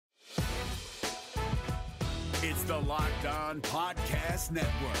It's the Locked On Podcast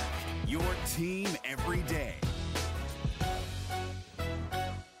Network, your team every day.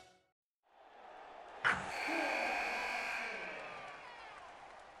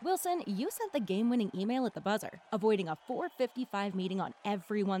 Wilson, you sent the game-winning email at the buzzer, avoiding a 4:55 meeting on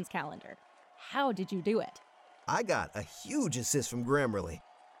everyone's calendar. How did you do it? I got a huge assist from Grammarly,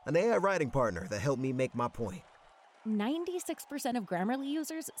 an AI writing partner that helped me make my point. 96% of Grammarly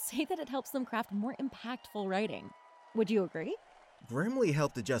users say that it helps them craft more impactful writing. Would you agree? Grammarly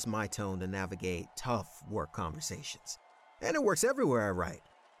helped adjust my tone to navigate tough work conversations. And it works everywhere I write,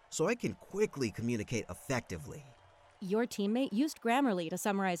 so I can quickly communicate effectively. Your teammate used Grammarly to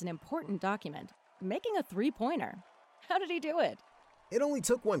summarize an important document, making a 3-pointer. How did he do it? It only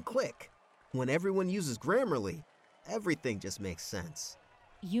took one click. When everyone uses Grammarly, everything just makes sense.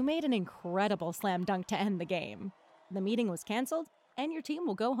 You made an incredible slam dunk to end the game. The meeting was canceled, and your team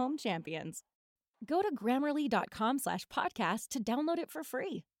will go home champions. Go to Grammarly.com/podcast to download it for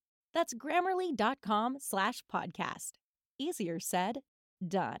free. That's Grammarly.com/podcast. Easier said,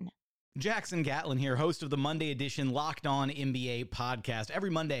 done. Jackson Gatlin here, host of the Monday edition Locked On NBA podcast. Every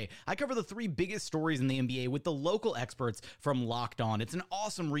Monday, I cover the 3 biggest stories in the NBA with the local experts from Locked On. It's an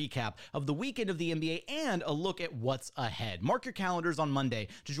awesome recap of the weekend of the NBA and a look at what's ahead. Mark your calendars on Monday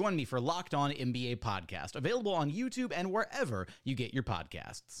to join me for Locked On NBA podcast, available on YouTube and wherever you get your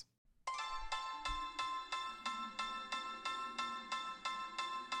podcasts.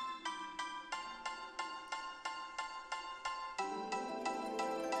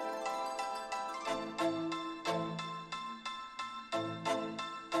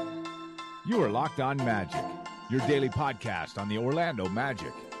 You are Locked On Magic, your daily podcast on the Orlando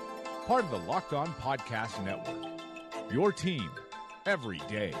Magic. Part of the Locked On Podcast Network. Your team every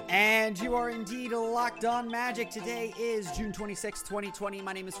day. And you are indeed Locked On Magic. Today is June 26, 2020.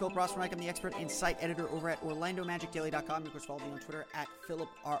 My name is Philip Rossman. I'm the expert and site editor over at OrlandoMagicDaily.com. You can follow me on Twitter at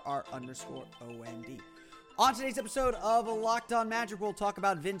PhilipRR_OND. On today's episode of Locked On Magic, we'll talk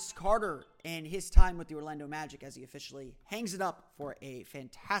about Vince Carter and his time with the Orlando Magic as he officially hangs it up for a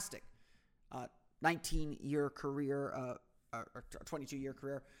fantastic 19-year career, or 22-year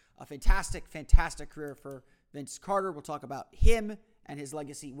career. A fantastic career for Vince Carter. We'll talk about him and his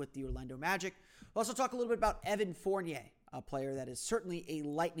legacy with the Orlando Magic. We'll also talk a little bit about Evan Fournier, a player that is certainly a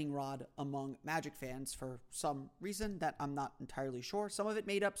lightning rod among Magic fans for some reason that I'm not entirely sure. Some of it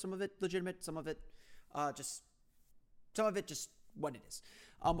made up, some of it legitimate, some of it just what it is.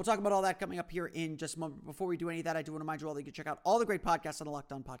 We'll talk about all that coming up here in just a moment. Before we do any of that, I do want to remind you all that you can check out all the great podcasts on the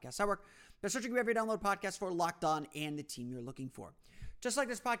Locked On Podcast Network. They're searching wherever you download podcasts for Locked On and the team you're looking for. Just like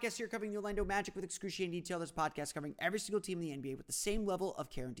this podcast here covering the Orlando Magic with excruciating detail, this podcast covering every single team in the NBA with the same level of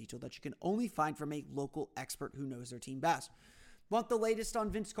care and detail that you can only find from a local expert who knows their team best. Want the latest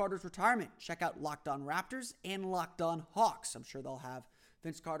on Vince Carter's retirement? Check out Locked On Raptors and Locked On Hawks. I'm sure they'll have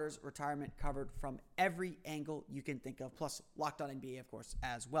Vince Carter's retirement covered from every angle you can think of, plus Locked On NBA, of course,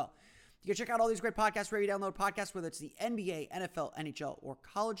 as well. You can check out all these great podcasts wherever you download podcasts, whether it's the NBA, NFL, NHL, or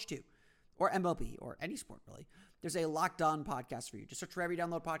college too, or MLB, or any sport really. There's a Locked On podcast for you. Just search wherever you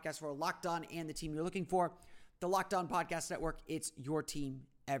download podcasts for Locked On and the team you're looking for. The Locked On Podcast Network, it's your team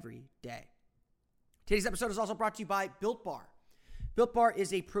every day. Today's episode is also brought to you by Built Bar. Built Bar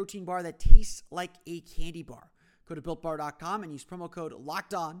is a protein bar that tastes like a candy bar. Go to BuiltBar.com and use promo code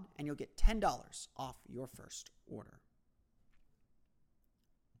LOCKEDON and you'll get $10 off your first order.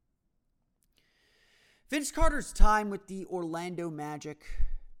 Vince Carter's time with the Orlando Magic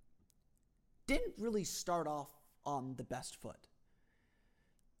didn't really start off on the best foot.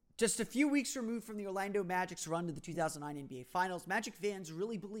 Just a few weeks removed from the Orlando Magic's run to the 2009 NBA Finals, Magic fans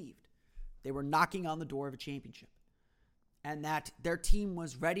really believed they were knocking on the door of a championship, and that their team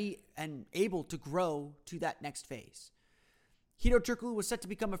was ready and able to grow to that next phase. Hedo Turkoglu was set to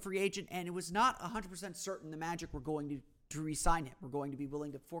become a free agent, and it was not 100% certain the Magic were going to re-sign him. Were going to be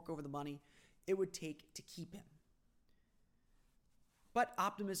willing to fork over the money it would take to keep him. But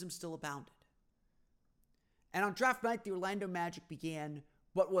optimism still abounded. And on draft night, the Orlando Magic began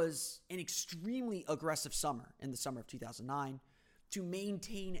what was an extremely aggressive summer in the summer of 2009 to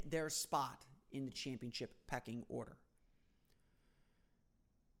maintain their spot in the championship pecking order.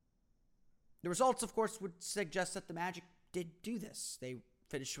 The results, of course, would suggest that the Magic did do this. They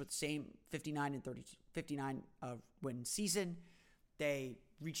finished with the same 59 win season. They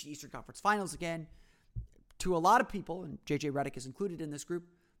reached the Eastern Conference Finals again. To a lot of people, and JJ Redick is included in this group,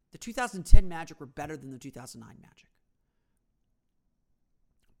 the 2010 Magic were better than the 2009 Magic.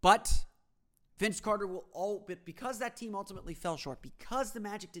 But Vince Carter but because that team ultimately fell short, because the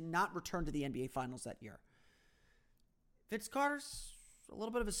Magic did not return to the NBA Finals that year, Vince Carter's a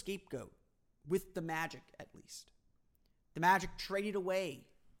little bit of a scapegoat with the Magic at least. The Magic traded away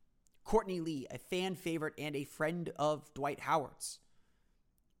Courtney Lee, a fan favorite and a friend of Dwight Howard's.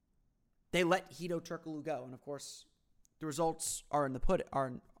 They let Hedo Turkoglu go, and of course, the results are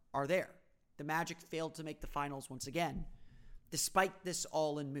are there. The Magic failed to make the finals once again, despite this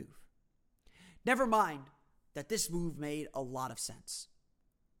all-in move. Never mind that this move made a lot of sense.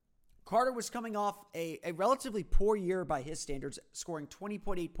 Carter was coming off a relatively poor year by his standards, scoring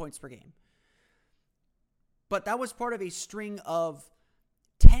 20.8 points per game. But that was part of a string of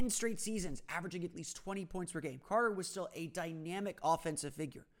 10 straight seasons, averaging at least 20 points per game. Carter was still a dynamic offensive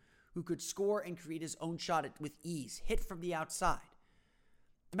figure who could score and create his own shot with ease, hit from the outside.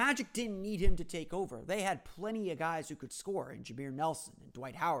 The Magic didn't need him to take over. They had plenty of guys who could score in Jameer Nelson and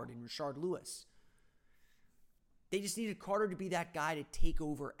Dwight Howard and Rashard Lewis. They just needed Carter to be that guy to take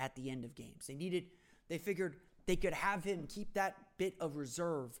over at the end of games. They figured they could have him keep that bit of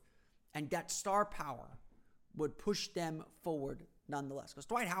reserve, and that star power would push them forward nonetheless. Because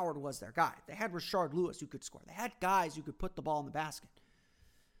Dwight Howard was their guy. They had Rashard Lewis who could score. They had guys who could put the ball in the basket.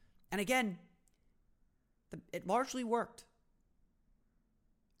 And again, it largely worked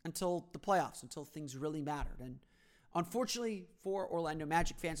until the playoffs, until things really mattered. And unfortunately for Orlando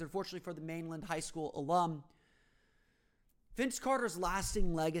Magic fans, unfortunately for the Mainland High School alum, Vince Carter's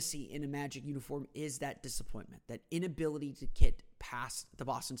lasting legacy in a Magic uniform is that disappointment, that inability to get past the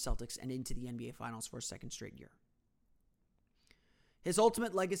Boston Celtics and into the NBA Finals for a second straight year. His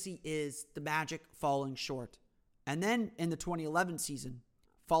ultimate legacy is the Magic falling short, and then in the 2011 season,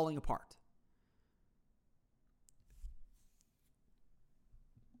 falling apart.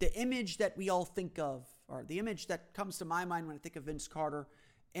 The image that we all think of, or the image that comes to my mind when I think of Vince Carter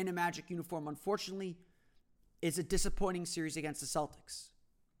in a Magic uniform, unfortunately, is a disappointing series against the Celtics.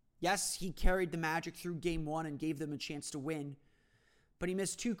 Yes, he carried the Magic through Game 1 and gave them a chance to win, but he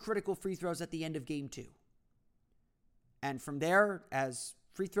missed 2 critical free throws at the end of Game 2. And from there, as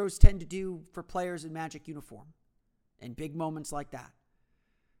free throws tend to do for players in Magic uniform, in big moments like that,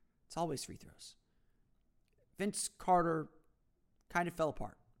 it's always free throws. Vince Carter kind of fell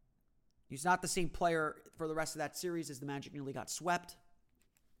apart. He's not the same player for the rest of that series as the Magic nearly got swept.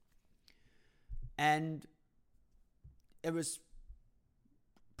 And it was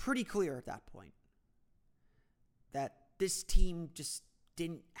pretty clear at that point that this team just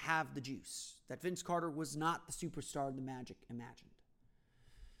didn't have the juice, that Vince Carter was not the superstar the Magic imagined.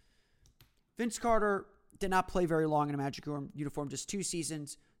 Vince Carter did not play very long in a Magic uniform, just 2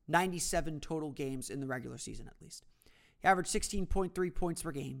 seasons, 97 total games in the regular season at least. He averaged 16.3 points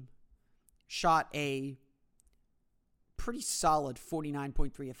per game, shot a pretty solid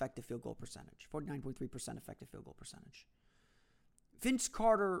 49.3% effective field goal percentage. Vince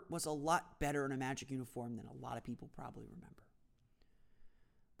Carter was a lot better in a Magic uniform than a lot of people probably remember.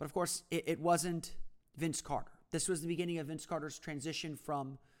 But of course, it wasn't Vince Carter. This was the beginning of Vince Carter's transition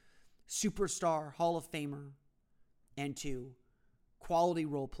from superstar, Hall of Famer, and to quality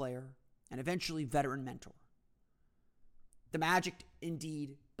role player, and eventually veteran mentor. The Magic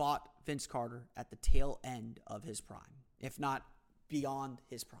indeed bought Vince Carter at the tail end of his prime, if not beyond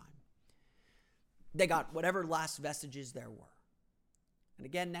his prime. They got whatever last vestiges there were. And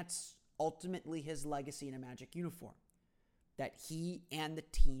again, that's ultimately his legacy in a Magic uniform, that he and the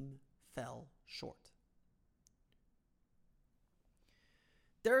team fell short.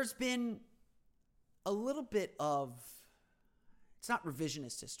 There's been a little bit of, it's not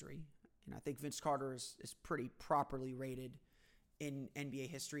revisionist history. I think Vince Carter is pretty properly rated in NBA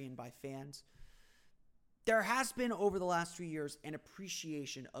history and by fans. There has been, over the last 3 years, an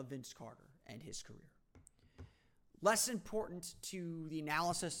appreciation of Vince Carter and his career. Less important to the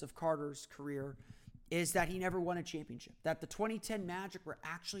analysis of Carter's career is that he never won a championship. That the 2010 Magic were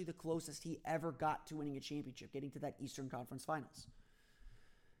actually the closest he ever got to winning a championship, getting to that Eastern Conference Finals.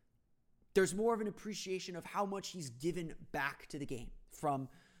 There's more of an appreciation of how much he's given back to the game, from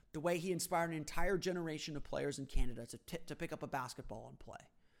the way he inspired an entire generation of players in Canada to pick up a basketball and play.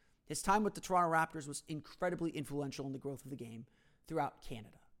 His time with the Toronto Raptors was incredibly influential in the growth of the game throughout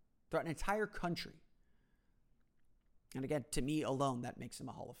Canada, throughout an entire country. And again, to me alone, that makes him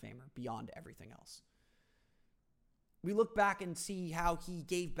a Hall of Famer beyond everything else. We look back and see how he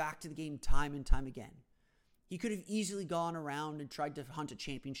gave back to the game time and time again. He could have easily gone around and tried to hunt a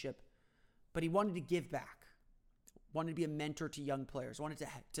championship, but he wanted to give back, wanted to be a mentor to young players, wanted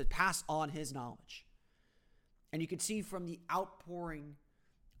to pass on his knowledge. And you could see from the outpouring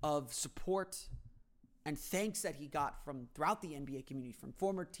of support and thanks that he got from throughout the NBA community, from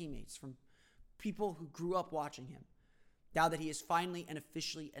former teammates, from people who grew up watching him, now that he has finally and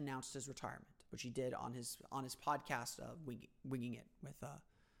officially announced his retirement, which he did on his podcast, Winging It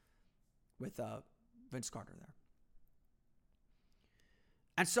with Vince Carter there.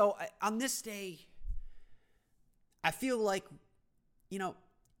 And so on this day, I feel like,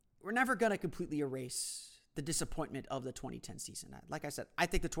 we're never going to completely erase the disappointment of the 2010 season. Like I said, I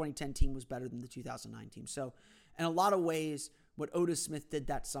think the 2010 team was better than the 2009 team. So in a lot of ways, what Otis Smith did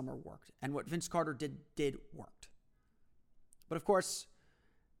that summer worked, and what Vince Carter did worked. But of course,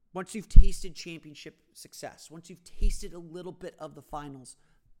 once you've tasted championship success, once you've tasted a little bit of the finals,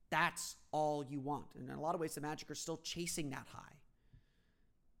 that's all you want. And in a lot of ways, the Magic are still chasing that high.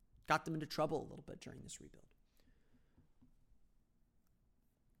 Got them into trouble a little bit during this rebuild.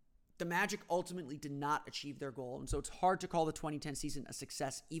 The Magic ultimately did not achieve their goal, and so it's hard to call the 2010 season a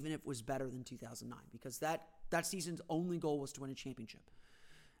success, even if it was better than 2009, because that season's only goal was to win a championship.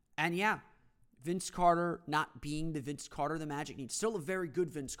 And yeah, Vince Carter not being the Vince Carter the Magic needed, still a very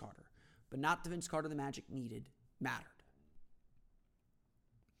good Vince Carter, but not the Vince Carter the Magic needed, mattered.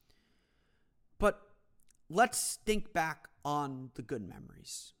 But let's think back on the good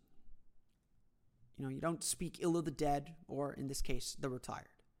memories. You don't speak ill of the dead, or in this case, the retired.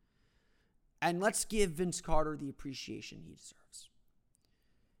 And let's give Vince Carter the appreciation he deserves.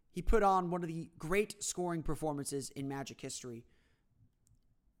 He put on one of the great scoring performances in Magic history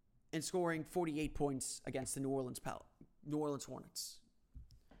in scoring 48 points against the New Orleans Hornets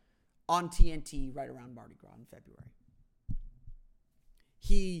on TNT right around Mardi Gras in February.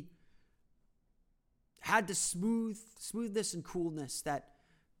 He had the smoothness and coolness that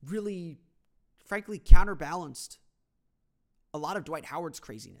really, frankly, counterbalanced a lot of Dwight Howard's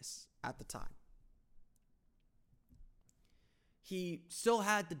craziness at the time. He still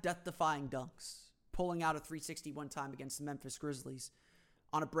had the death-defying dunks, pulling out a 360 one time against the Memphis Grizzlies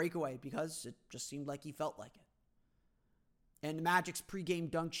on a breakaway because it just seemed like he felt like it. In the Magic's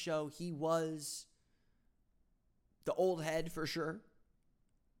pregame dunk show, he was the old head for sure.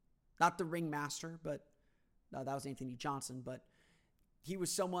 Not the ringmaster, but no, that was Anthony Johnson, but he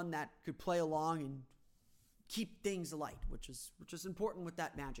was someone that could play along and keep things light, which is important with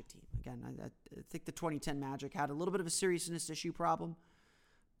that Magic team. Again, I think the 2010 Magic had a little bit of a seriousness issue problem,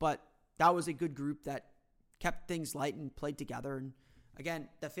 but that was a good group that kept things light and played together. And again,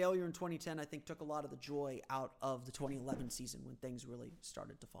 the failure in 2010, I think, took a lot of the joy out of the 2011 season when things really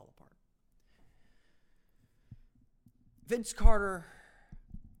started to fall apart. Vince Carter,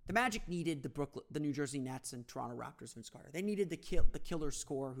 the Magic needed the New Jersey Nets and Toronto Raptors Vince Carter. They needed the killer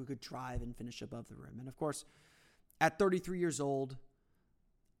scorer who could drive and finish above the rim. And of course, at 33 years old,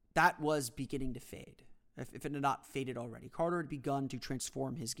 that was beginning to fade. If it had not faded already, Carter had begun to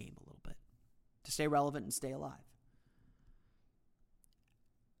transform his game a little bit to stay relevant and stay alive.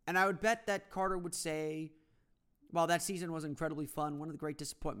 And I would bet that Carter would say, while that season was incredibly fun, one of the great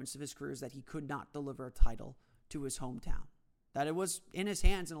disappointments of his career is that he could not deliver a title to his hometown. That it was in his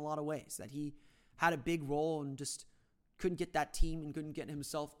hands in a lot of ways, that he had a big role and just couldn't get that team and couldn't get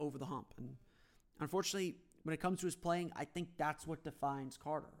himself over the hump. And unfortunately, when it comes to his playing, I think that's what defines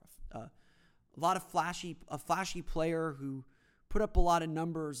Carter. A flashy player who put up a lot of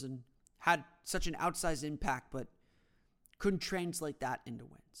numbers and had such an outsized impact, but couldn't translate that into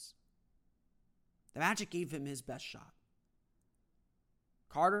wins. The Magic gave him his best shot.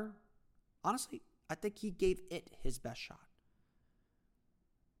 Carter, honestly, I think he gave it his best shot.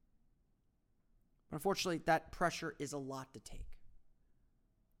 But unfortunately, that pressure is a lot to take.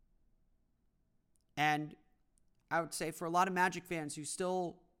 And I would say for a lot of Magic fans who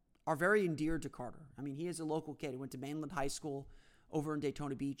still are very endeared to Carter. I mean, he is a local kid. He went to Mainland High School over in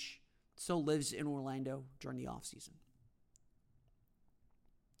Daytona Beach. Still lives in Orlando during the offseason.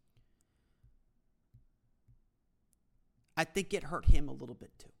 I think it hurt him a little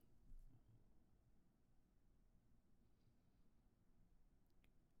bit too.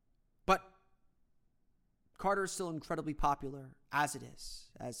 But Carter is still incredibly popular as it is,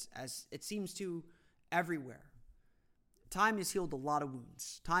 as it seems to everywhere. Time has healed a lot of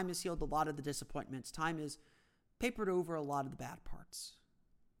wounds. Time has healed a lot of the disappointments. Time has papered over a lot of the bad parts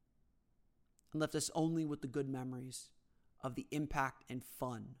and left us only with the good memories of the impact and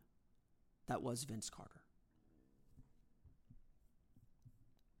fun that was Vince Carter.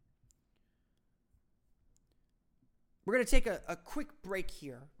 We're going to take a quick break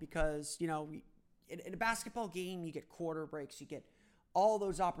here because, in a basketball game, you get quarter breaks. You get all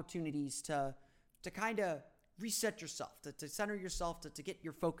those opportunities to kind of reset yourself, to center yourself, to get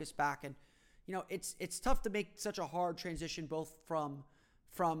your focus back. And, it's tough to make such a hard transition both from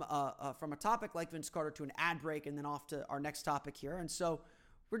a topic like Vince Carter to an ad break and then off to our next topic here. And so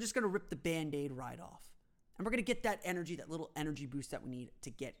we're just going to rip the Band-Aid right off. And we're going to get that energy, that little energy boost that we need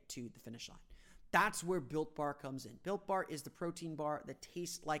to get to the finish line. That's where Built Bar comes in. Built Bar is the protein bar that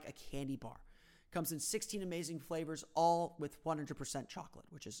tastes like a candy bar. Comes in 16 amazing flavors, all with 100% chocolate,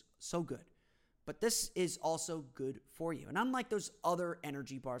 which is so good. But this is also good for you. And unlike those other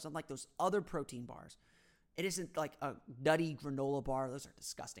energy bars, unlike those other protein bars, it isn't like a nutty granola bar. Those are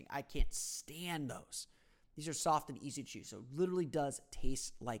disgusting. I can't stand those. These are soft and easy to chew, so it literally does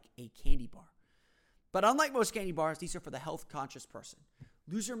taste like a candy bar. But unlike most candy bars, these are for the health-conscious person.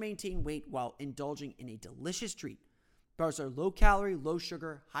 Lose or maintain weight while indulging in a delicious treat. Bars are low-calorie,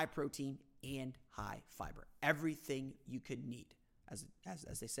 low-sugar, high-protein, and high-fiber. Everything you could need, as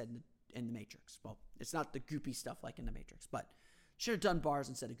they said in the Matrix. Well, it's not the goopy stuff like in the Matrix, but should have done bars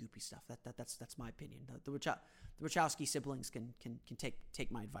instead of goopy stuff. That's my opinion. The Wachowski siblings can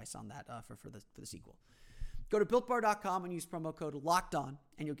take my advice on that for the sequel. Go to BuiltBar.com and use promo code LOCKEDON,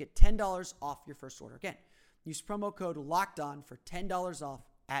 and you'll get $10 off your first order. Again, use promo code LOCKEDON for $10 off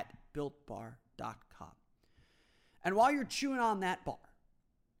at BuiltBar.com. And while you're chewing on that bar,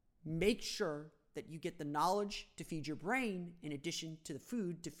 make sure that you get the knowledge to feed your brain in addition to the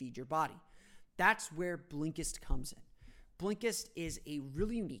food to feed your body. That's where Blinkist comes in. Blinkist is a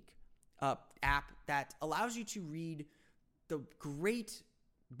really unique app that allows you to read the great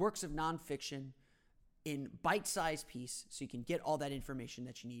works of nonfiction in bite-sized piece so you can get all that information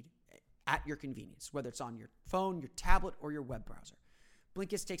that you need at your convenience, whether it's on your phone, your tablet, or your web browser.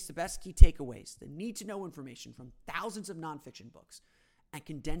 Blinkist takes the best key takeaways, the need-to-know information from thousands of nonfiction books, and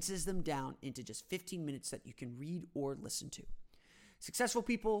condenses them down into just 15 minutes that you can read or listen to. Successful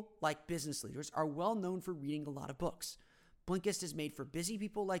people, like business leaders, are well known for reading a lot of books. Blinkist is made for busy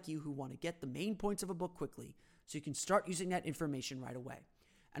people like you who want to get the main points of a book quickly so you can start using that information right away.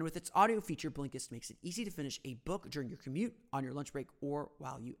 And with its audio feature, Blinkist makes it easy to finish a book during your commute, on your lunch break, or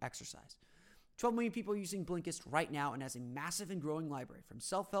while you exercise. 12 million people are using Blinkist right now and has a massive and growing library from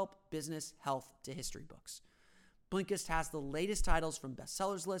self-help, business, health, to history books. Blinkist has the latest titles from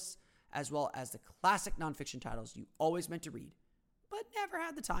bestsellers lists, as well as the classic nonfiction titles you always meant to read, but never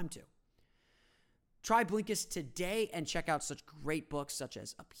had the time to. Try Blinkist today and check out such great books such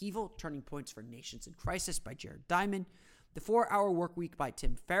as Upheaval, Turning Points for Nations in Crisis by Jared Diamond, The 4-Hour Workweek by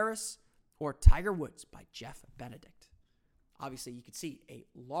Tim Ferriss, or Tiger Woods by Jeff Benedict. Obviously, you can see a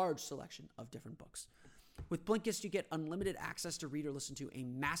large selection of different books. With Blinkist, you get unlimited access to read or listen to a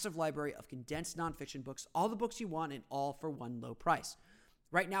massive library of condensed nonfiction books, all the books you want, and all for one low price.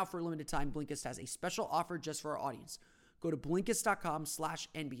 Right now, for a limited time, Blinkist has a special offer just for our audience. Go to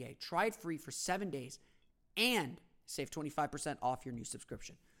Blinkist.com/NBA, try it free for 7 days, and save 25% off your new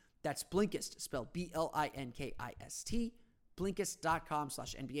subscription. That's Blinkist, spelled Blinkist,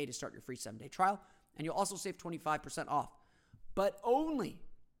 Blinkist.com/NBA to start your free 7-day trial, and you'll also save 25% off, but only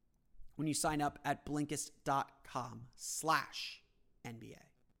when you sign up at Blinkist.com/NBA.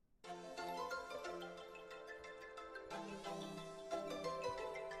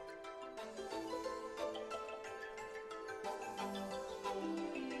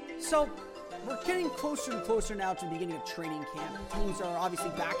 So, we're getting closer and closer now to the beginning of training camp. Teams are obviously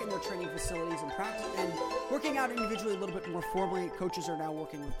back in their training facilities and practice and working out individually a little bit more formally. Coaches are now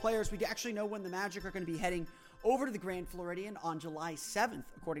working with players. We actually know when the Magic are going to be heading over to the Grand Floridian on July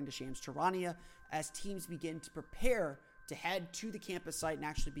 7th, according to Shams Charania, as teams begin to prepare to head to the campus site and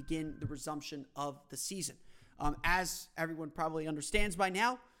actually begin the resumption of the season. As everyone probably understands by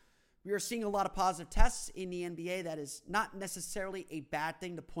now, we are seeing a lot of positive tests in the NBA. That is not necessarily a bad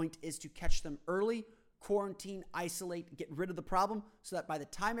thing. The point is to catch them early, quarantine, isolate, get rid of the problem so that by the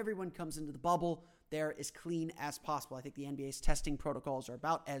time everyone comes into the bubble, they're as clean as possible. I think the NBA's testing protocols are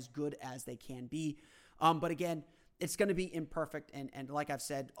about as good as they can be. But again, it's going to be imperfect. And like I've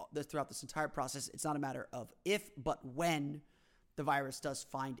said throughout this entire process, it's not a matter of if, but when the virus does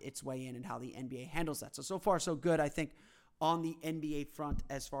find its way in and how the NBA handles that. So far, so good, I think, on the NBA front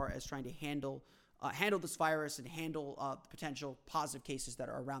as far as trying to handle this virus and handle the potential positive cases that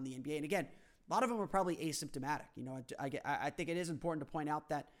are around the NBA. And again, a lot of them are probably asymptomatic. You know, I think it is important to point out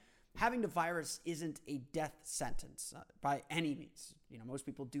that having the virus isn't a death sentence by any means. You know, most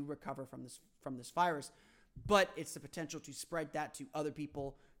people do recover from this virus, but it's the potential to spread that to other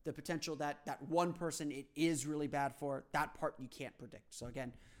people. The potential that one person it is really bad for, that part you can't predict. So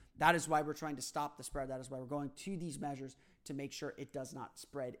again, that is why we're trying to stop the spread. That is why we're going to these measures to make sure it does not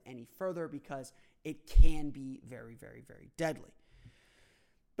spread any further, because it can be very, very, very deadly.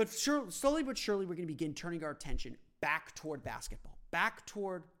 But slowly but surely, we're going to begin turning our attention back toward basketball, back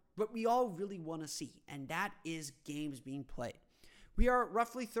toward what we all really want to see, and that is games being played. We are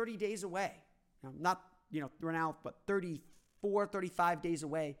roughly 30 days away, not right now, but 34, 35 days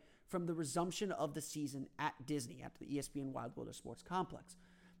away from the resumption of the season at Disney, at the ESPN Wildwater Sports Complex.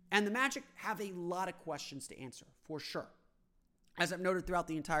 And the Magic have a lot of questions to answer, for sure. As I've noted throughout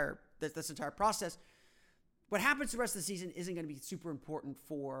this entire process, what happens the rest of the season isn't going to be super important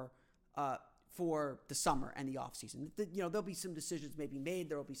for the summer and the offseason. There'll be some decisions maybe made.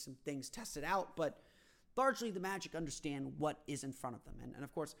 There will be some things tested out, but largely the Magic understand what is in front of them. And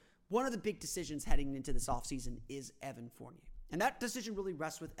of course, one of the big decisions heading into this offseason is Evan Fournier. And that decision really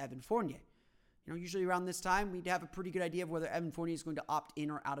rests with Evan Fournier. Usually around this time, we'd have a pretty good idea of whether Evan Fournier is going to opt in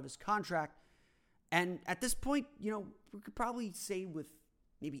or out of his contract. And at this point, we could probably say with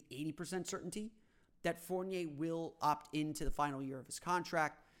maybe 80% certainty that Fournier will opt into the final year of his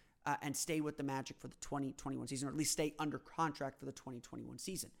contract and stay with the Magic for the 2021 season, or at least stay under contract for the 2021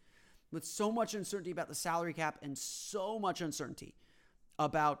 season. With so much uncertainty about the salary cap and so much uncertainty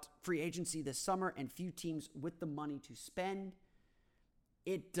about free agency this summer and few teams with the money to spend,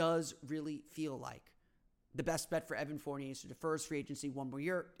 it does really feel like the best bet for Evan Fournier is to defer his free agency one more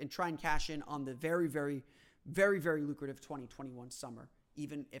year and try and cash in on the very, very, very, very lucrative 2021 summer,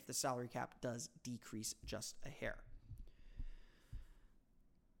 even if the salary cap does decrease just a hair.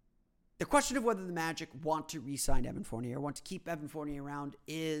 The question of whether the Magic want to re-sign Evan Fournier or want to keep Evan Fournier around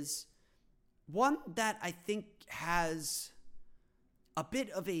is one that I think has a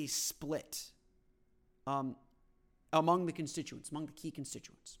bit of a split among the constituents, among the key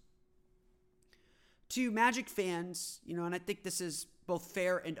constituents. To Magic fans, and I think this is both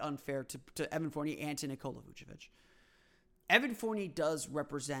fair and unfair to Evan Fournier and to Nikola Vucevic. Evan Fournier does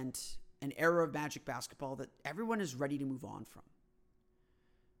represent an era of Magic basketball that everyone is ready to move on from.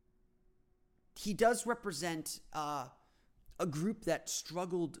 He does represent a group that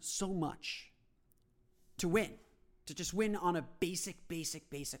struggled so much to win, to just win on a basic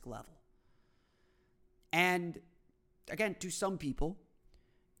level. And again, to some people,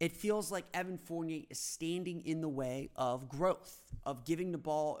 it feels like Evan Fournier is standing in the way of growth, of giving the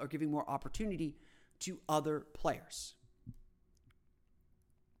ball or giving more opportunity to other players.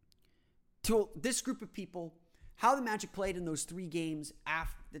 To this group of people, how the Magic played in those 3 games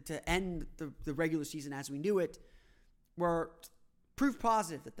to end the regular season as we knew it were proof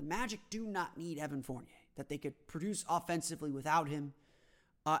positive that the Magic do not need Evan Fournier, that they could produce offensively without him,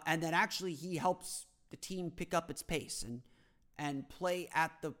 and that actually he helps the team pick up its pace and play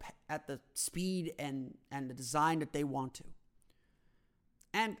at the speed and the design that they want to.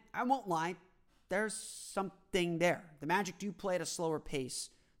 And I won't lie, there's something there. The Magic do play at a slower pace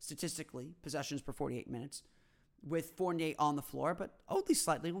statistically, possessions per 48 minutes, with Fournier on the floor, but only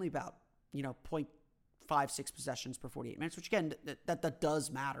slightly, only about 0.56 possessions per 48 minutes, which again, that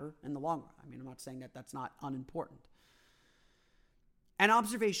does matter in the long run. I mean, I'm not saying that that's not unimportant. And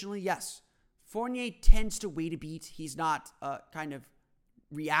observationally, yes, Fournier tends to wait a beat. He's not a kind of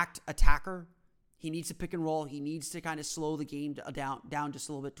react attacker. He needs to pick and roll. He needs to kind of slow the game down just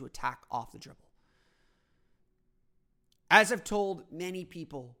a little bit to attack off the dribble. As I've told many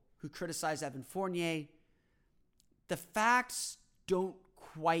people who criticize Evan Fournier, the facts don't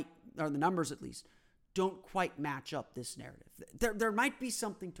quite, or the numbers at least, don't quite match up this narrative. There might be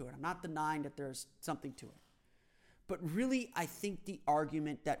something to it. I'm not denying that there's something to it. But really, I think the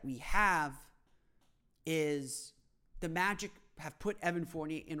argument that we have is the Magic have put Evan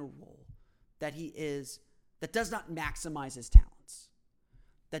Fournier in a role that that does not maximize his talents,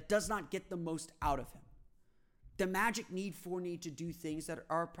 that does not get the most out of him. The Magic need Fournier to do things that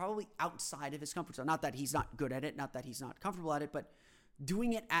are probably outside of his comfort zone. Not that he's not good at it, not that he's not comfortable at it, but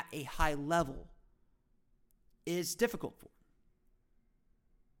doing it at a high level is difficult for him.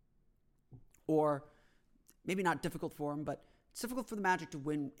 Or maybe not difficult for him, but it's difficult for the Magic to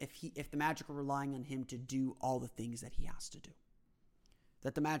win if the Magic are relying on him to do all the things that he has to do,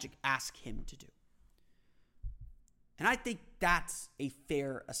 that the Magic ask him to do. And I think that's a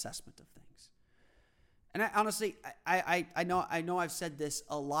fair assessment of things. And I know I've said this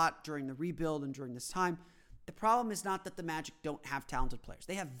a lot during the rebuild and during this time. The problem is not that the Magic don't have talented players.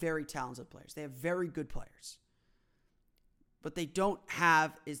 They have very talented players. They have very good players. What they don't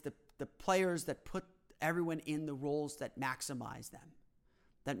have is the players that put everyone in the roles that maximize them,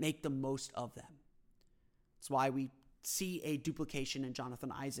 that make the most of them. That's why we see a duplication in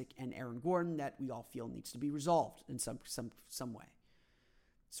Jonathan Isaac and Aaron Gordon that we all feel needs to be resolved in some way.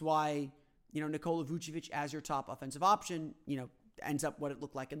 That's why, Nikola Vucevic as your top offensive option, ends up what it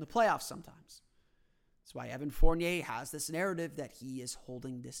looked like in the playoffs sometimes. That's why Evan Fournier has this narrative that he is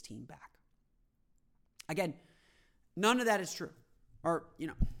holding this team back. Again, none of that is true. Or,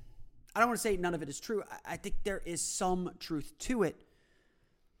 I don't want to say none of it is true. I think there is some truth to it.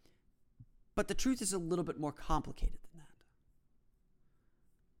 But the truth is a little bit more complicated than that.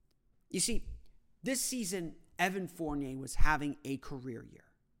 You see, this season, Evan Fournier was having a career year.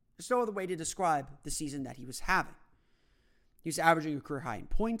 There's no other way to describe the season that he was having. He was averaging a career high in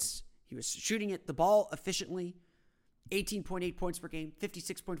points. He was shooting the ball efficiently, 18.8 points per game,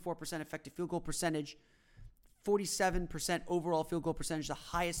 56.4% effective field goal percentage, 47% overall field goal percentage, the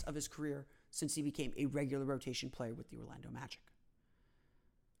highest of his career since he became a regular rotation player with the Orlando Magic.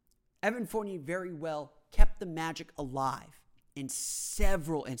 Evan Fournier very well kept the Magic alive in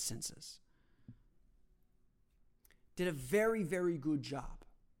several instances. Did a very, very good job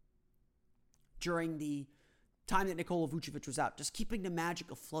during the time that Nikola Vucevic was out, just keeping the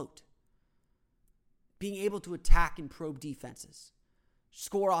Magic afloat. Being able to attack and probe defenses.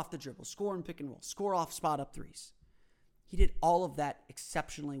 Score off the dribble, score in pick and roll, score off spot up threes. He did all of that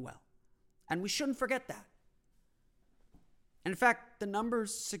exceptionally well. And we shouldn't forget that. And in fact, the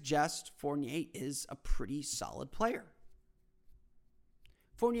numbers suggest Fournier is a pretty solid player.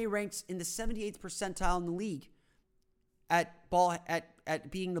 Fournier ranks in the 78th percentile in the league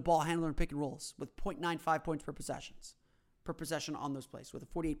at being the ball handler in pick and rolls with 0.95 points per possession on those plays with a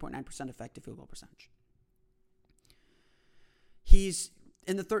 48.9% effective field goal percentage. He's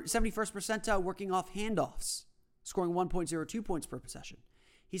in the 71st percentile working off handoffs, scoring 1.02 points per possession.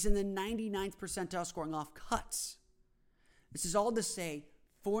 He's in the 99th percentile scoring off cuts. This is all to say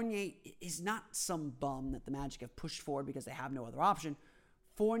Fournier is not some bum that the Magic have pushed forward because they have no other option.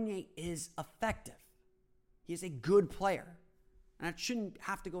 Fournier is effective. He is a good player. And that shouldn't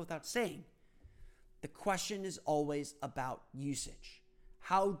have to go without saying. The question is always about usage.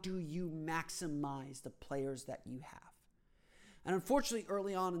 How do you maximize the players that you have? And unfortunately,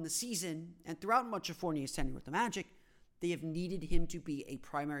 early on in the season, and throughout much of Fournier's tenure with the Magic, they have needed him to be a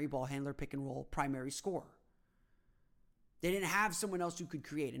primary ball handler, pick and roll, primary scorer. They didn't have someone else who could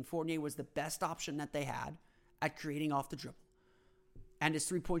create, and Fournier was the best option that they had at creating off the dribble. And his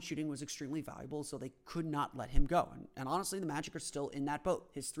three-point shooting was extremely valuable, so they could not let him go. And honestly, the Magic are still in that boat.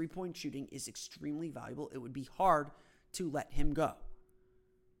 His three-point shooting is extremely valuable. It would be hard to let him go.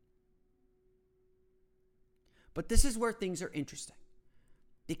 But this is where things are interesting,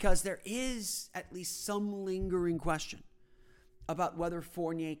 because there is at least some lingering question about whether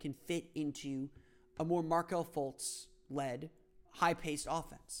Fournier can fit into a more Markelle Fultz-led, high-paced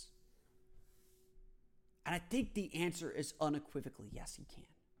offense. And I think the answer is unequivocally yes, he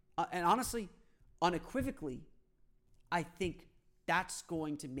can. And honestly, unequivocally, I think that's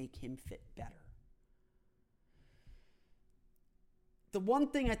going to make him fit better. The one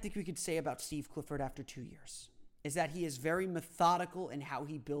thing I think we could say about Steve Clifford after 2 years is that he is very methodical in how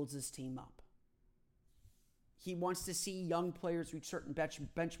he builds his team up. He wants to see young players reach certain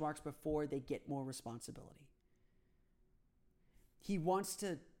benchmarks before they get more responsibility. He wants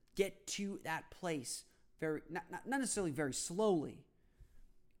to get to that place not necessarily very slowly,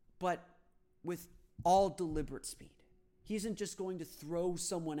 but with all deliberate speed. He isn't just going to throw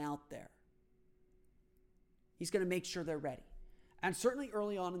someone out there. He's going to make sure they're ready. And certainly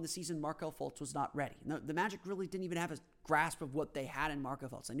early on in the season, Markelle Fultz was not ready. The Magic really didn't even have a grasp of what they had in Markelle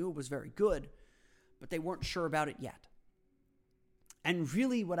Fultz. I knew it was very good, but they weren't sure about it yet. And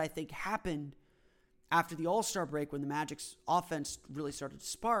really what I think happened after the All-Star break, when the Magic's offense really started to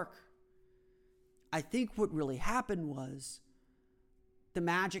spark, I think what really happened was the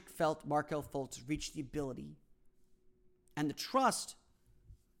Magic felt Markelle Fultz reached the ability and the trust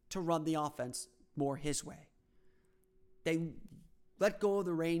to run the offense more his way. They let go of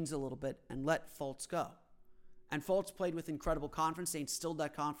the reins a little bit and let Fultz go. And Fultz played with incredible confidence. They instilled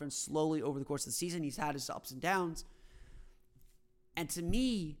that confidence slowly over the course of the season. He's had his ups and downs. And to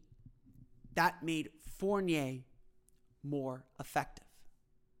me, that made Fournier more effective.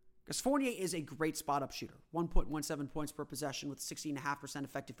 Because Fournier is a great spot-up shooter. 1.17 points per possession with 60.5%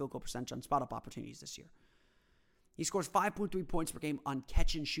 effective field goal percentage on spot-up opportunities this year. He scores 5.3 points per game on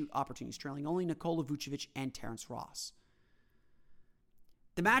catch-and-shoot opportunities, trailing only Nikola Vucevic and Terrence Ross.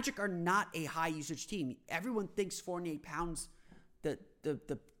 The Magic are not a high-usage team. Everyone thinks Fournier pounds the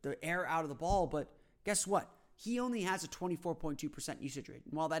air out of the ball, but guess what? He only has a 24.2% usage rate.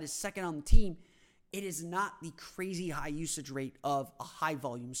 And while that is second on the team, it is not the crazy high usage rate of a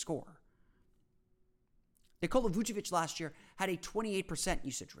high-volume scorer. Nikola Vucevic last year had a 28%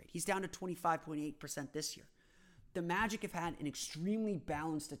 usage rate. He's down to 25.8% this year. The Magic have had an extremely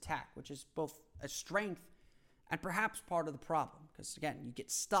balanced attack, which is both a strength and perhaps part of the problem. Because, again, you get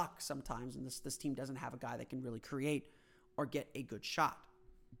stuck sometimes, and this team doesn't have a guy that can really create or get a good shot.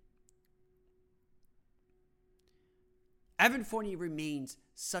 Evan Fournier remains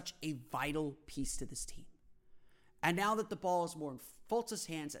such a vital piece to this team. And now that the ball is more in Fultz's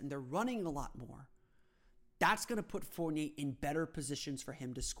hands and they're running it a lot more, that's going to put Fournier in better positions for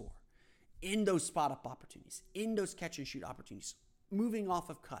him to score. In those spot-up opportunities, in those catch-and-shoot opportunities, moving off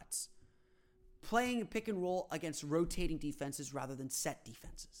of cuts, playing pick and roll against rotating defenses rather than set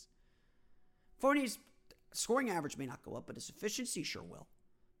defenses. Fournier's scoring average may not go up, but his efficiency sure will.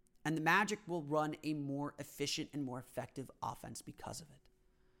 And the Magic will run a more efficient and more effective offense because of it.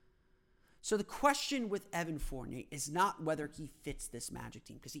 So the question with Evan Fournier is not whether he fits this Magic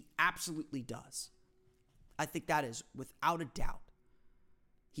team, because he absolutely does. I think that is without a doubt.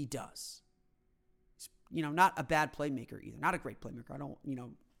 He does. He's, not a bad playmaker either. Not a great playmaker.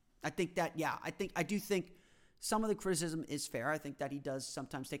 I do think some of the criticism is fair. I think that he does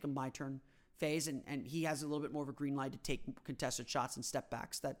sometimes take a my turn phase, and he has a little bit more of a green light to take contested shots and step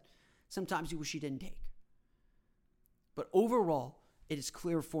backs that sometimes you wish he didn't take. But overall, it is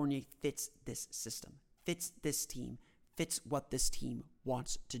clear Fournier fits this system, fits this team, fits what this team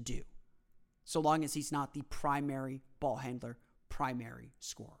wants to do. So long as he's not the primary ball handler, primary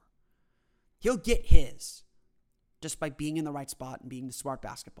scorer. He'll get his just by being in the right spot and being the smart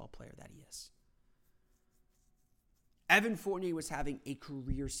basketball player that he is. Evan Fournier was having a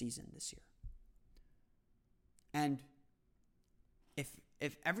career season this year. And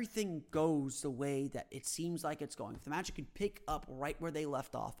if everything goes the way that it seems like it's going, if the Magic can pick up right where they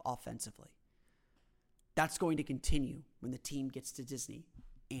left off offensively, that's going to continue when the team gets to Disney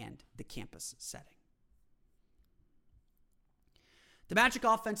and the campus setting. The Magic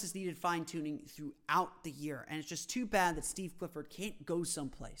offense has needed fine-tuning throughout the year, and it's just too bad that Steve Clifford can't go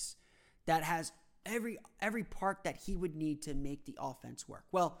someplace that has every part that he would need to make the offense work.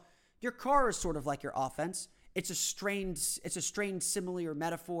 Well, your car is sort of like your offense. It's a strained simile or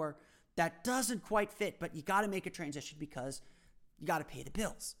metaphor that doesn't quite fit, but you got to make a transition because you got to pay the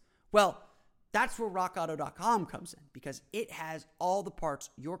bills. Well, that's where RockAuto.com comes in, because it has all the parts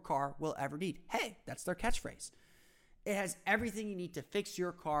your car will ever need. Hey, that's their catchphrase. It has everything you need to fix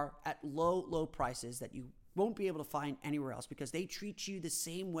your car at low, low prices that you won't be able to find anywhere else, because they treat you the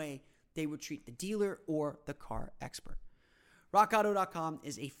same way they would treat the dealer or the car expert. RockAuto.com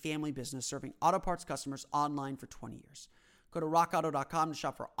is a family business serving auto parts customers online for 20 years. Go to RockAuto.com to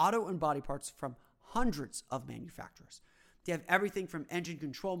shop for auto and body parts from hundreds of manufacturers. They have everything from engine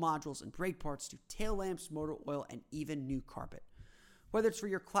control modules and brake parts to tail lamps, motor oil, and even new carpet. Whether it's for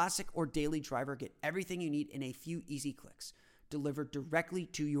your classic or daily driver, get everything you need in a few easy clicks, delivered directly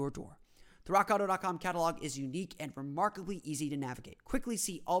to your door. The RockAuto.com catalog is unique and remarkably easy to navigate. Quickly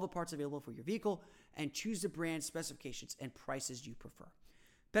see all the parts available for your vehicle and choose the brand, specifications, and prices you prefer.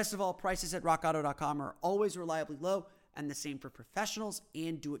 Best of all, prices at RockAuto.com are always reliably low, and the same for professionals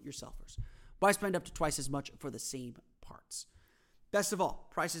and do-it-yourselfers. Why spend up to twice as much for the same parts? Best of all,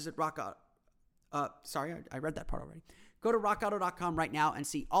 prices at RockAuto. I read that part already. Go to RockAuto.com right now and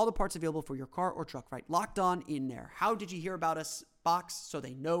see all the parts available for your car or truck, right? Locked On in there. How did you hear about us box, so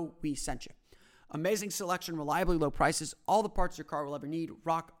they know we sent you. Amazing selection, reliably low prices, all the parts your car will ever need.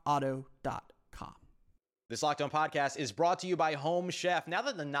 RockAuto.com. This Locked On podcast is brought to you by Home Chef. Now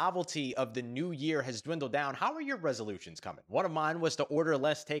that the novelty of the new year has dwindled down, how are your resolutions coming? One of mine was to order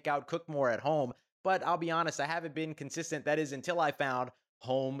less takeout, cook more at home, but I'll be honest, I haven't been consistent. That is until I found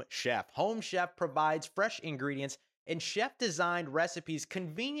Home Chef. Home Chef provides fresh ingredients and chef-designed recipes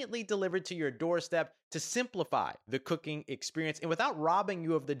conveniently delivered to your doorstep to simplify the cooking experience and without robbing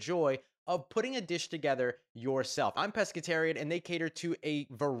you of the joy of putting a dish together yourself. I'm pescatarian, and they cater to a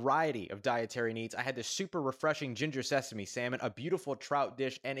variety of dietary needs. I had this super refreshing ginger sesame salmon, a beautiful trout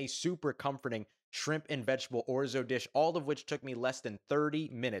dish, and a super comforting shrimp and vegetable orzo dish, all of which took me less than 30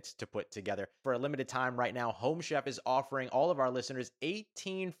 minutes to put together. For a limited time right now, Home Chef is offering all of our listeners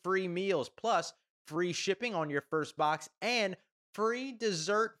 18 free meals, plus free shipping on your first box and free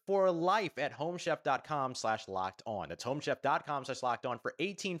dessert for life at homechef.com/lockedon. That's homechef.com/lockedon for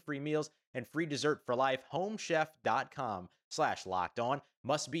 18 free meals and free dessert for life. Homechef.com/lockedon.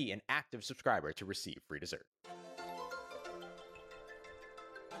 Must be an active subscriber to receive free dessert.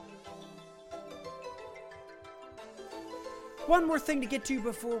 One more thing to get to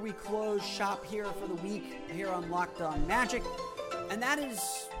before we close shop here for the week here on Locked On Magic, and that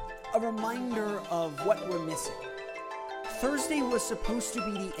is a reminder of what we're missing. Thursday was supposed to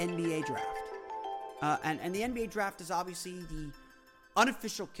be the NBA draft. And the NBA draft is obviously the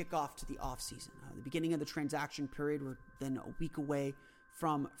unofficial kickoff to the offseason. The beginning of the transaction period, we're then a week away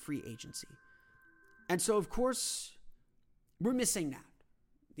from free agency. And so, of course, we're missing that.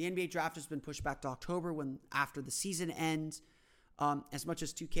 The NBA draft has been pushed back to October after the season ends. As much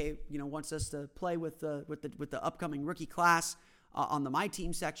as 2K, wants us to play with the upcoming rookie class on the My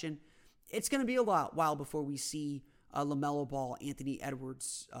Team section, it's going to be a while before we see LaMelo Ball, Anthony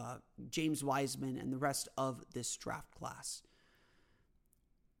Edwards, James Wiseman, and the rest of this draft class.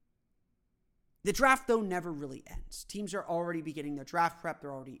 The draft, though, never really ends. Teams are already beginning their draft prep.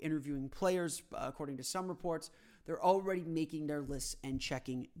 They're already interviewing players, according to some reports. They're already making their lists and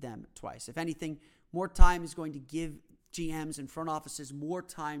checking them twice. If anything, more time is going to give GMs and front offices more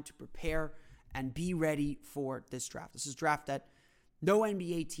time to prepare and be ready for this draft. This is a draft that no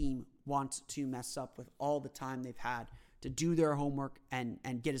NBA team wants to mess up with all the time they've had to do their homework and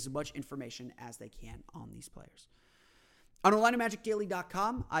get as much information as they can on these players. On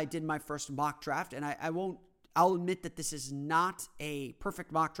OrlandoMagicDaily.com, I did my first mock draft, and I'll admit that this is not a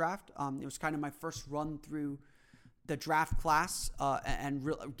perfect mock draft. It was kind of my first run through the draft class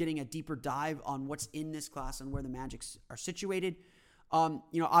and getting a deeper dive on what's in this class and where the Magic are situated.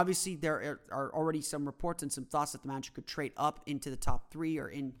 Obviously there are already some reports and some thoughts that the Magic could trade up into the top 3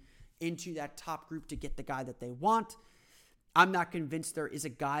 or into that top group to get the guy that they want. I'm not convinced there is a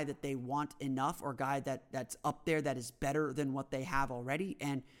guy that they want enough or a guy that's up there that is better than what they have already.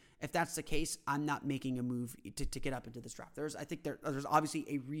 And if that's the case, I'm not making a move to get up into this draft. I think there's obviously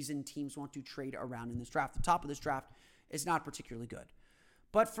a reason teams want to trade around in this draft. The top of this draft is not particularly good.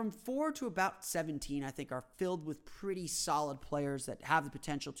 But from 4 to about 17, I think are filled with pretty solid players that have the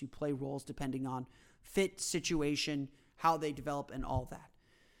potential to play roles depending on fit, situation, how they develop, and all that.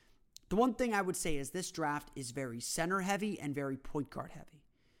 The one thing I would say is this draft is very center heavy and very point guard heavy.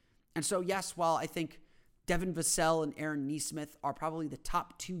 And so, yes, while I think Devin Vassell and Aaron Nesmith are probably the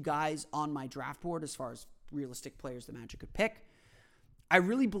top 2 guys on my draft board as far as realistic players the Magic could pick, I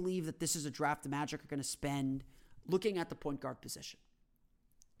really believe that this is a draft the Magic are going to spend looking at the point guard position.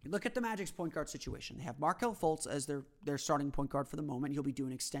 You look at the Magic's point guard situation. They have Markelle Fultz as their starting point guard for the moment. He'll be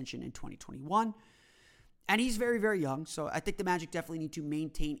doing an extension in 2021. And he's very, very young, so I think the Magic definitely need to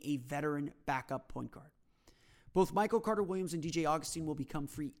maintain a veteran backup point guard. Both Michael Carter-Williams and DJ Augustin will become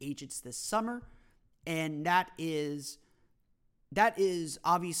free agents this summer, and that is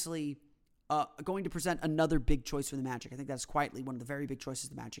obviously going to present another big choice for the Magic. I think that's quietly one of the very big choices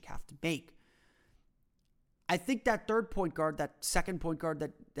the Magic have to make. I think that third point guard, that second point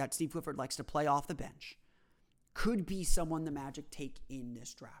guard that Steve Clifford likes to play off the bench, could be someone the Magic take in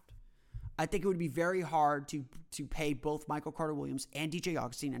this draft. I think it would be very hard to pay both Michael Carter-Williams and DJ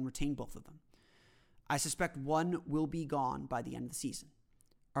Augustin and retain both of them. I suspect one will be gone by the end of the season,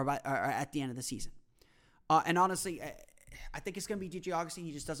 or at the end of the season. And honestly, I think it's going to be DJ Augustin.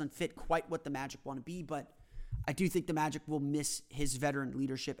 He just doesn't fit quite what the Magic want to be, but I do think the Magic will miss his veteran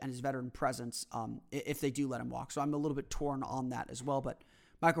leadership and his veteran presence if they do let him walk. So I'm a little bit torn on that as well. But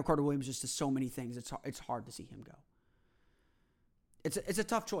Michael Carter-Williams just does so many things. It's hard to see him go. It's a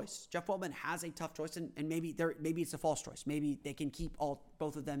tough choice. Jeff Weltman has a tough choice, and maybe it's a false choice. Maybe they can keep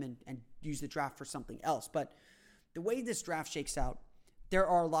both of them and use the draft for something else. But the way this draft shakes out, there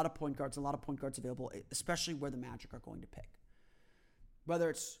are a lot of point guards available, especially where the Magic are going to pick.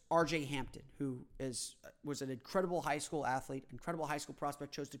 Whether it's R.J. Hampton, who was an incredible high school athlete, incredible high school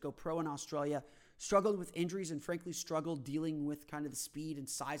prospect, chose to go pro in Australia, struggled with injuries, and frankly struggled dealing with kind of the speed and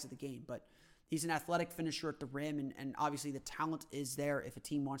size of the game, but he's an athletic finisher at the rim, and obviously the talent is there if a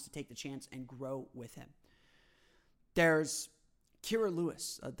team wants to take the chance and grow with him. There's Kira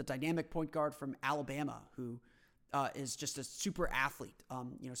Lewis, the dynamic point guard from Alabama, who is just a super athlete.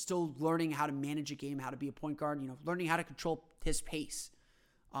 Still learning how to manage a game, how to be a point guard. Learning how to control his pace,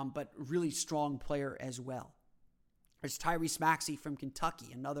 but really strong player as well. There's Tyrese Maxey from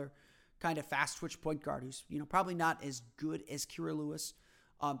Kentucky, another kind of fast twitch point guard who's probably not as good as Kira Lewis,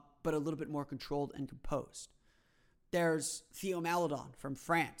 but a little bit more controlled and composed. There's Theo Maledon from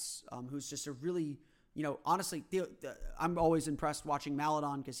France, who's just a really, honestly, I'm always impressed watching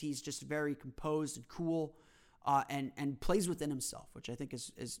Maledon because he's just very composed and cool and plays within himself, which I think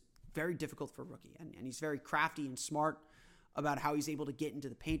is very difficult for a rookie. And he's very crafty and smart about how he's able to get into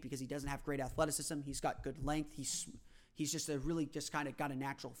the paint because he doesn't have great athleticism. He's got good length. He's just just kind of got a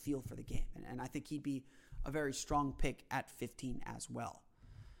natural feel for the game. And I think he'd be a very strong pick at 15 as well.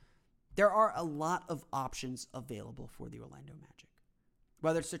 There are a lot of options available for the Orlando Magic,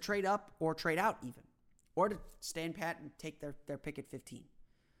 whether it's to trade up or trade out even, or to stand pat and take their pick at 15.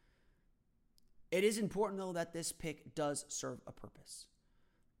 It is important, though, that this pick does serve a purpose.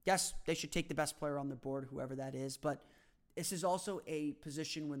 Yes, they should take the best player on the board, whoever that is, but this is also a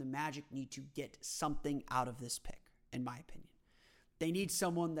position where the Magic need to get something out of this pick, in my opinion. They need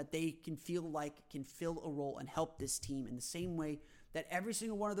someone that they can feel like can fill a role and help this team in the same way that every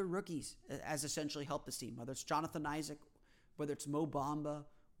single one of their rookies has essentially helped this team, whether it's Jonathan Isaac, whether it's Mo Bamba,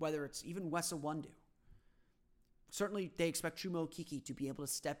 whether it's even Wes Iwundu. Certainly, they expect Chuma Okeke to be able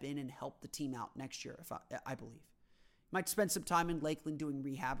to step in and help the team out next year, I believe. Might spend some time in Lakeland doing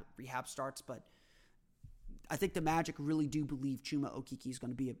rehab starts, but I think the Magic really do believe Chuma Okeke is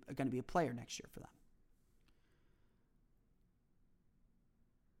going to be a player next year for them.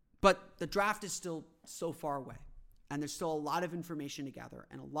 But the draft is still so far away, and there's still a lot of information to gather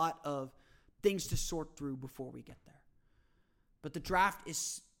and a lot of things to sort through before we get there. But the draft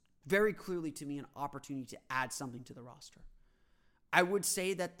is very clearly, to me, an opportunity to add something to the roster. I would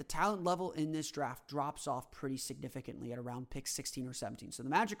say that the talent level in this draft drops off pretty significantly at around pick 16 or 17. So the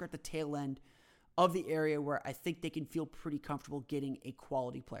Magic are at the tail end of the area where I think they can feel pretty comfortable getting a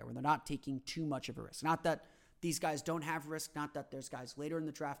quality player, where they're not taking too much of a risk. Not that these guys don't have risk, not that there's guys later in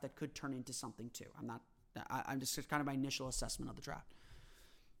the draft that could turn into something too. I'm just kind of my initial assessment of the draft.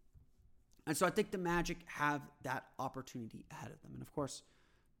 And so I think the Magic have that opportunity ahead of them. And of course,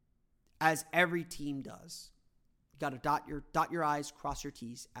 as every team does, you got to dot your I's, cross your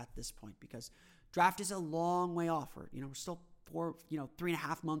T's at this point, because draft is a long way off. We're still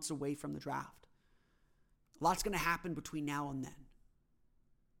 3.5 months away from the draft. A lot's going to happen between now and then.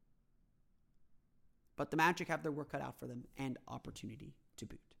 But the Magic have their work cut out for them and opportunity to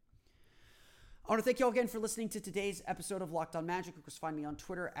boot. I want to thank you all again for listening to today's episode of Locked On Magic. Of course,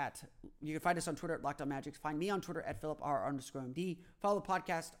 you can find us on Twitter at Locked On Magic. Find me on Twitter at PhilipR_MD. Follow the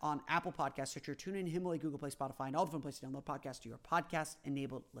podcast on Apple Podcasts, Stitcher, TuneIn, Himalaya, Google Play, Spotify, and all the fun places to download podcasts to your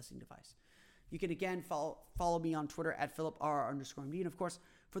podcast-enabled listening device. You can again follow me on Twitter at PhilipR_MD. And of course,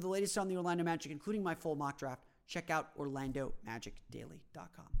 for the latest on the Orlando Magic, including my full mock draft, check out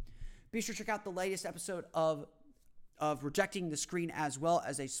OrlandoMagicDaily.com. Be sure to check out the latest episode of Rejecting the Screen, as well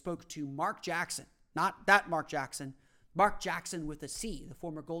as I spoke to Mark Jackson. Not that Mark Jackson. Mark Jackson with a C, the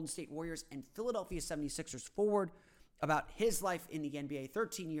former Golden State Warriors and Philadelphia 76ers forward, about his life in the NBA,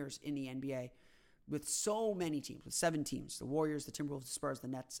 13 years in the NBA, with so many teams, with 7 teams, the Warriors, the Timberwolves, the Spurs, the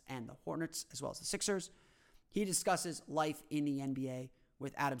Nets, and the Hornets, as well as the Sixers. He discusses life in the NBA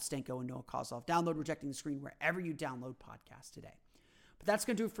with Adam Stenko and Noah Kozlov. Download Rejecting the Screen wherever you download podcasts today. But that's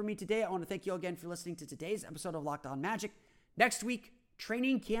going to do it for me today. I want to thank you all again for listening to today's episode of Locked On Magic. Next week,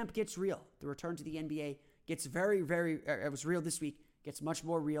 training camp gets real. The return to the NBA gets it was real this week, gets much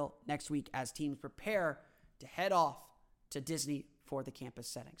more real next week as teams prepare to head off to Disney for the campus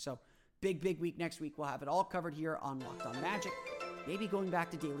setting. So big week next week. We'll have it all covered here on Locked On Magic. Maybe going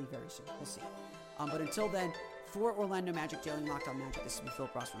back to daily very soon. We'll see. But until then, for Orlando Magic Daily and Locked On Magic, this has been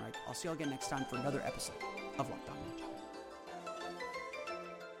Philip Rossman-Reich. I'll see you all again next time for another episode of Locked On Magic.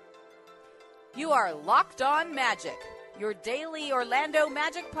 You are Locked On Magic, your daily Orlando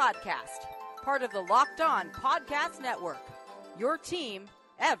Magic podcast, part of the Locked On Podcast Network, your team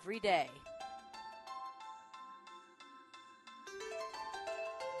every day.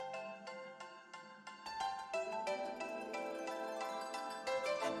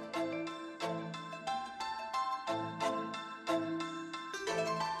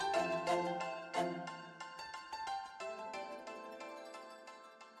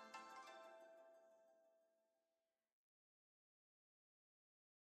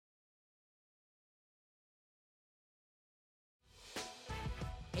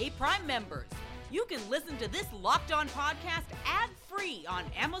 Hey, Prime members, you can listen to this Locked On podcast ad-free on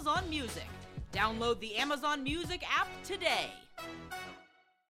Amazon Music. Download the Amazon Music app today.